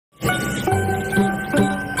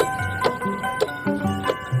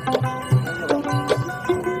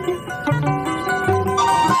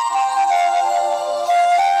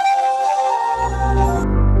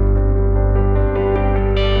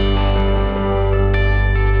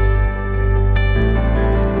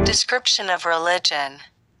description of religion.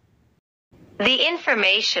 The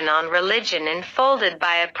information on religion unfolded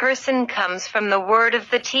by a person comes from the word of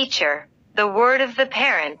the teacher, the word of the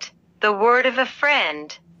parent, the word of a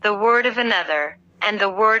friend, the word of another, and the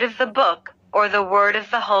word of the book, or the word of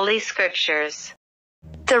the Holy Scriptures.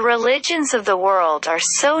 The religions of the world are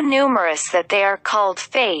so numerous that they are called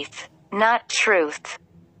faith, not truth.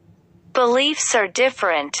 Beliefs are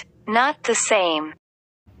different, not the same.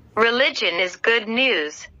 Religion is good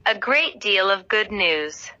news, a great deal of good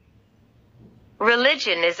news.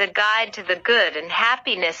 Religion is a guide to the good and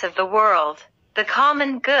happiness of the world, the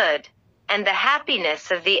common good, and the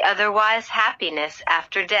happiness of the otherwise happiness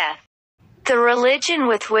after death. The religion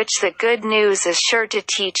with which the good news is sure to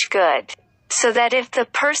teach good, so that if the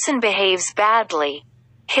person behaves badly,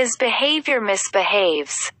 his behavior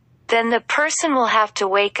misbehaves, then the person will have to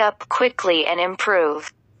wake up quickly and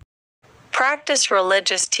improve. Practice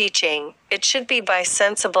religious teaching. It should be by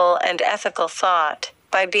sensible and ethical thought,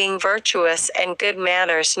 by being virtuous and good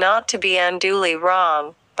manners, not to be unduly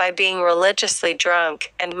wrong, by being religiously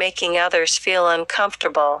drunk and making others feel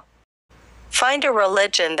uncomfortable. Find a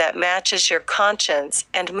religion that matches your conscience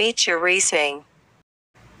and meets your reasoning.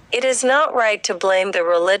 It is not right to blame the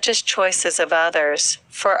religious choices of others,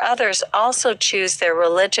 for others also choose their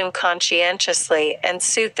religion conscientiously and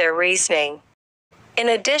suit their reasoning. In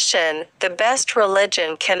addition, the best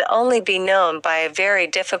religion can only be known by a very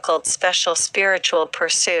difficult special spiritual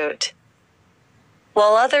pursuit.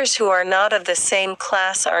 While others who are not of the same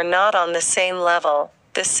class are not on the same level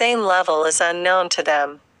is unknown to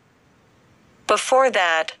them. Before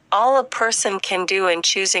that, all a person can do in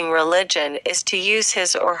choosing religion is to use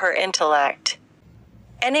his or her intellect.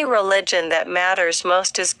 Any religion that matters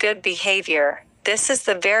most is good behavior. This is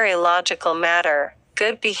the very logical matter.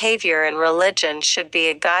 Good behavior in religion should be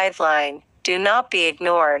a guideline, do not be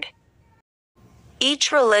ignored.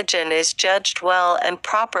 Each religion is judged well and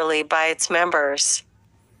properly by its members.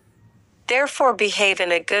 Therefore behave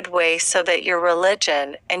in a good way so that your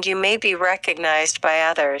religion and you may be recognized by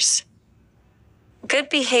others. Good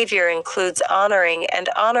behavior includes honoring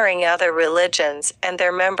other religions and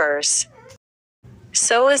their members.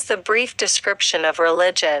 So is the brief description of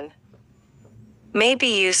religion. May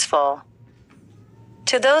be useful.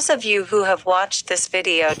 To those of you who have watched this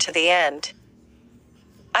video to the end,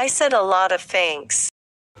 I said a lot of thanks.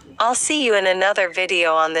 I'll see you in another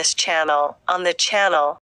video on this channel, on the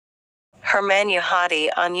channel hermanuhadi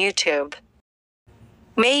on YouTube.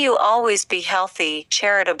 May you always be healthy,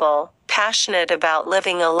 charitable, passionate about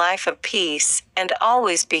living a life of peace, and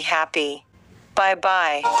always be happy.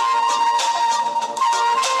 Bye-bye.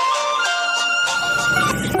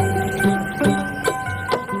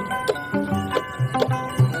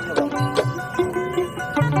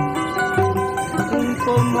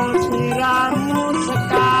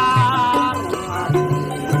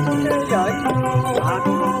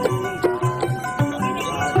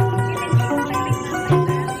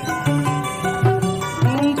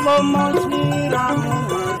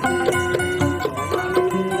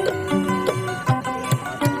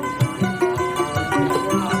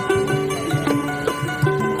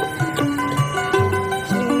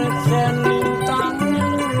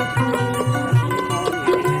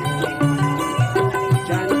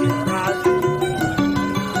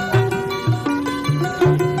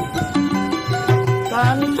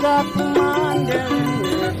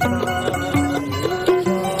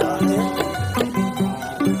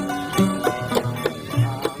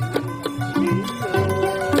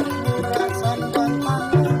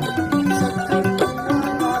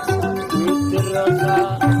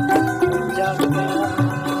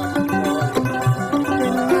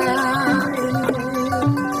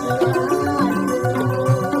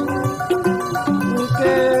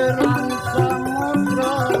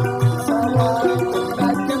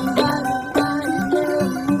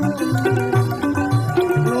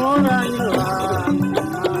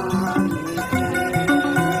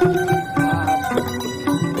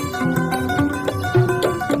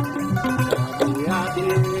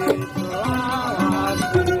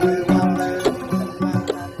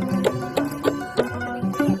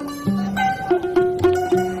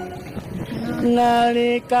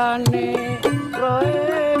 Nalikane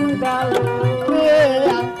roe dalu